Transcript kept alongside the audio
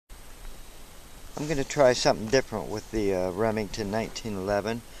I'm going to try something different with the Remington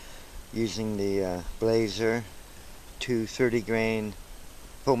 1911 using the Blazer 230 grain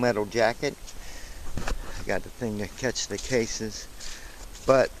full metal jacket. I got the thing to catch the cases,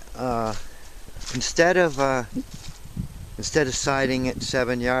 but instead of sighting at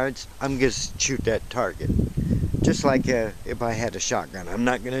 7 yards, I'm going to shoot that target just like if I had a shotgun. I'm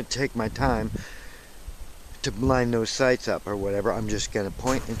not going to take my time to line those sights up or whatever. I'm just going to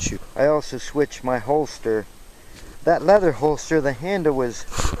point and shoot. I also switched my holster. That leather holster, the handle was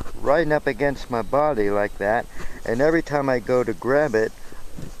right up against my body like that, and every time I go to grab it,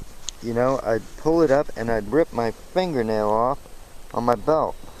 you know, I'd pull it up and I'd rip my fingernail off on my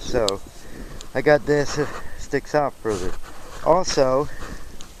belt. So I got this, it sticks out further. Also,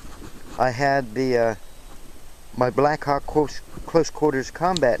 I had the my Black Hawk close quarters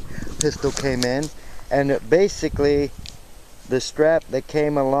combat pistol came in, and basically the strap that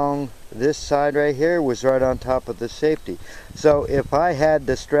came along this side right here was right on top of the safety. So if I had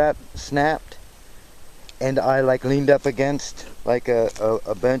the strap snapped and I like leaned up against like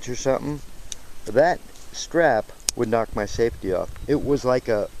a bench or something, that strap would knock my safety off. It was like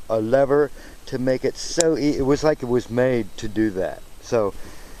a lever to make it so it was like it was made to do that. So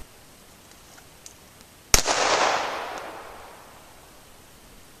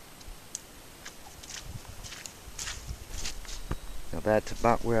now that's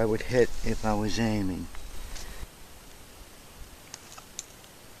about where I would hit if I was aiming.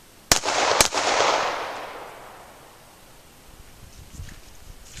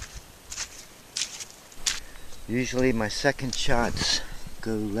 Usually my second shots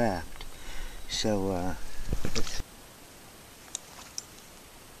go left, so it's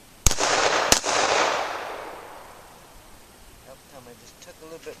that time I just took a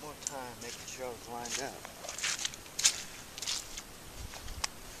little bit more time making sure I was lined up.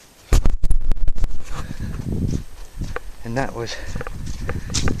 And that was,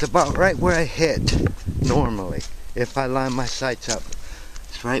 it's about right where I hit normally. If I line my sights up,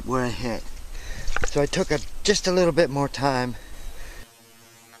 it's right where I hit. So I took just a little bit more time